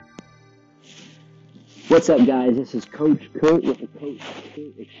What's up, guys? This is Coach Kurt with the Coach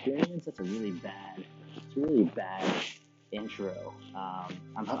Kurt Experience. It's a really bad intro.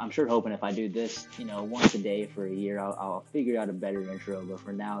 I'm sure hoping if I do this, once a day for a year, I'll figure out a better intro. But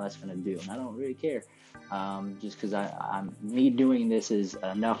for now, that's gonna do, and I don't really care. Just because I'm me doing this is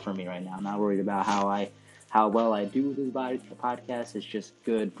enough for me right now. I'm not worried about how well I do with this podcast. It's just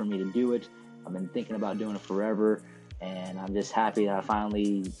good for me to do it. I've been thinking about doing it forever. And I'm just happy that I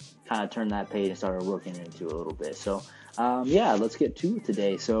finally kind of turned that page and started looking into it a little bit. So, let's get to it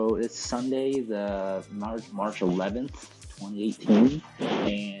today. So it's Sunday, the March 11th, 2018,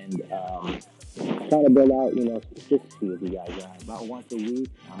 and trying to build out, consistency with you guys. About once a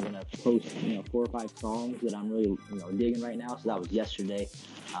week, I'm gonna post, 4 or 5 songs that I'm really, digging right now. So that was yesterday.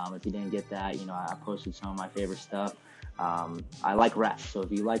 If you didn't get that, I posted some of my favorite stuff. I like rap, so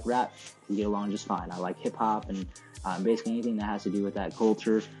if you like rap, you get along just fine. I like hip hop and basically anything that has to do with that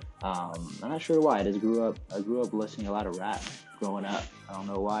culture. I'm not sure why. I grew up listening to a lot of rap growing up. I don't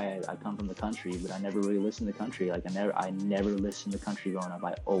know why. I come from the country, but I never really listened to country. Like I never listened to country growing up.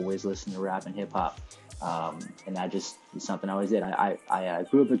 I always listened to rap and hip hop, and that just is something I always did. I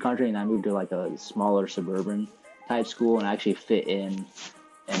grew up in the country, and I moved to like a smaller suburban type school, and I actually fit in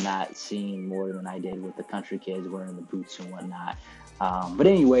that scene more than I did with the country kids wearing the boots and whatnot. But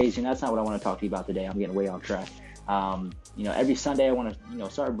anyways, that's not what I want to talk to you about today. I'm getting way off track. Every Sunday I want to,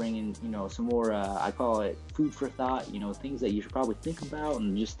 start bringing, some more, I call it food for thought, things that you should probably think about,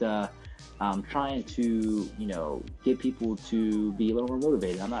 and just trying to, get people to be a little more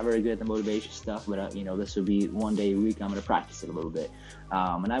motivated. I'm not very good at the motivation stuff, but, this will be one day a week. I'm going to practice it a little bit.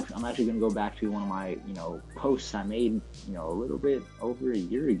 And I'm actually going to go back to one of my, posts I made, a little bit over a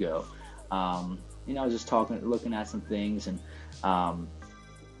year ago. I was just looking at some things, and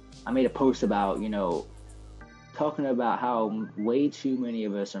I made a post about, talking about how way too many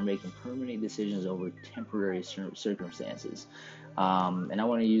of us are making permanent decisions over temporary circumstances. And I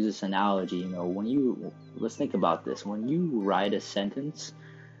want to use this analogy, let's think about this. When you write a sentence,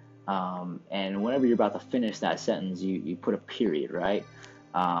 and whenever you're about to finish that sentence, you put a period, right?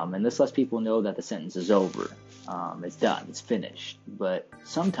 And this lets people know that the sentence is over. It's done, it's finished. But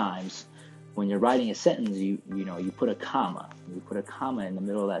sometimes when you're writing a sentence, you put a comma. You put a comma in the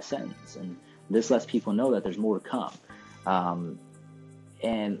middle of that sentence, and this lets people know that there's more to come.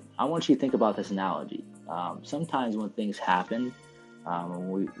 And I want you to think about this analogy. Sometimes when things happen,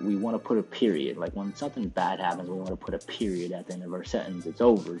 we want to put a period. Like when something bad happens, we want to put a period at the end of our sentence. It's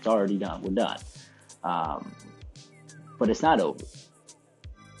over. It's already done. We're done. But it's not over.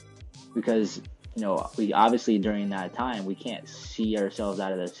 Because, we obviously during that time, we can't see ourselves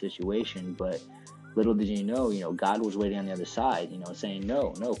out of that situation, but little did you know, God was waiting on the other side, saying,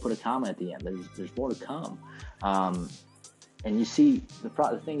 no, put a comma at the end. There's more to come. And you see,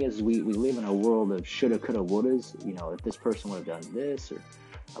 the thing is, we live in a world of shoulda, coulda, wouldas. If this person would have done this, or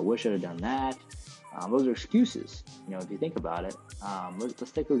I wish I'd have done that. Those are excuses, if you think about it.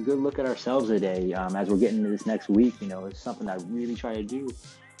 Let's take a good look at ourselves today as we're getting into this next week. It's something I really try to do.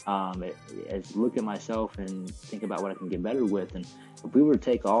 Is look at myself and think about what I can get better with. And if we were to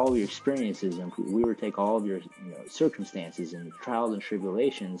take all of your experiences and we were to take all of your circumstances and trials and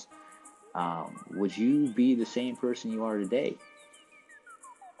tribulations, would you be the same person you are today?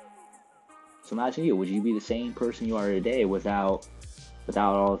 So I'm asking you, would you be the same person you are today without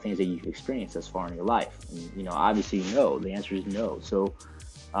all the things that you've experienced thus far in your life? And, obviously no. The answer is no. So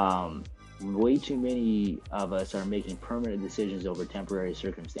way too many of us are making permanent decisions over temporary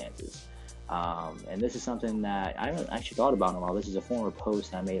circumstances. And this is something that I haven't actually thought about in a while. This is a former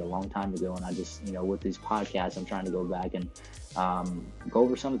post I made a long time ago, and I just, with these podcasts, I'm trying to go back and go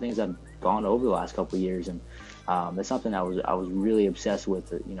over some of the things I've gone over the last couple of years. And that's something I was really obsessed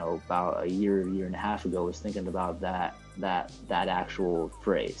with, about a year and a half ago, was thinking about that actual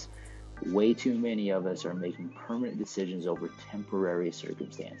phrase. Way too many of us are making permanent decisions over temporary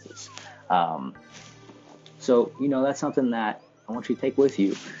circumstances. So, that's something that I want you to take with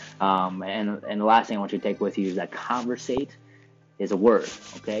you. And the last thing I want you to take with you is that conversate is a word,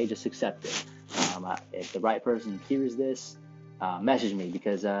 okay? Just accept it. If the right person hears this, message me,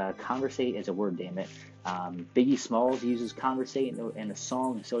 because conversate is a word, damn it. Biggie Smalls uses conversate in a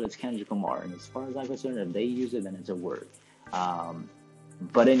song, and so does Kendrick Lamar. And as far as I'm concerned, if they use it, then it's a word.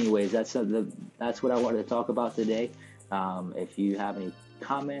 But anyways, that's what I wanted to talk about today. If you have any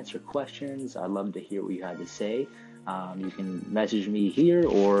comments or questions, I'd love to hear what you had to say. You can message me here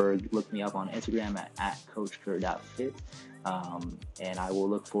or look me up on Instagram at coachkurt.fit. And I will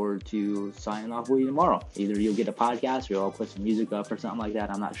look forward to signing off with you tomorrow. Either you'll get a podcast or I'll put some music up or something like that.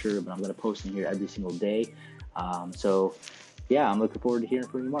 I'm not sure, but I'm going to post in here every single day. So yeah, I'm looking forward to hearing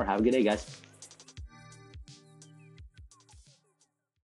from you more. Have a good day, guys.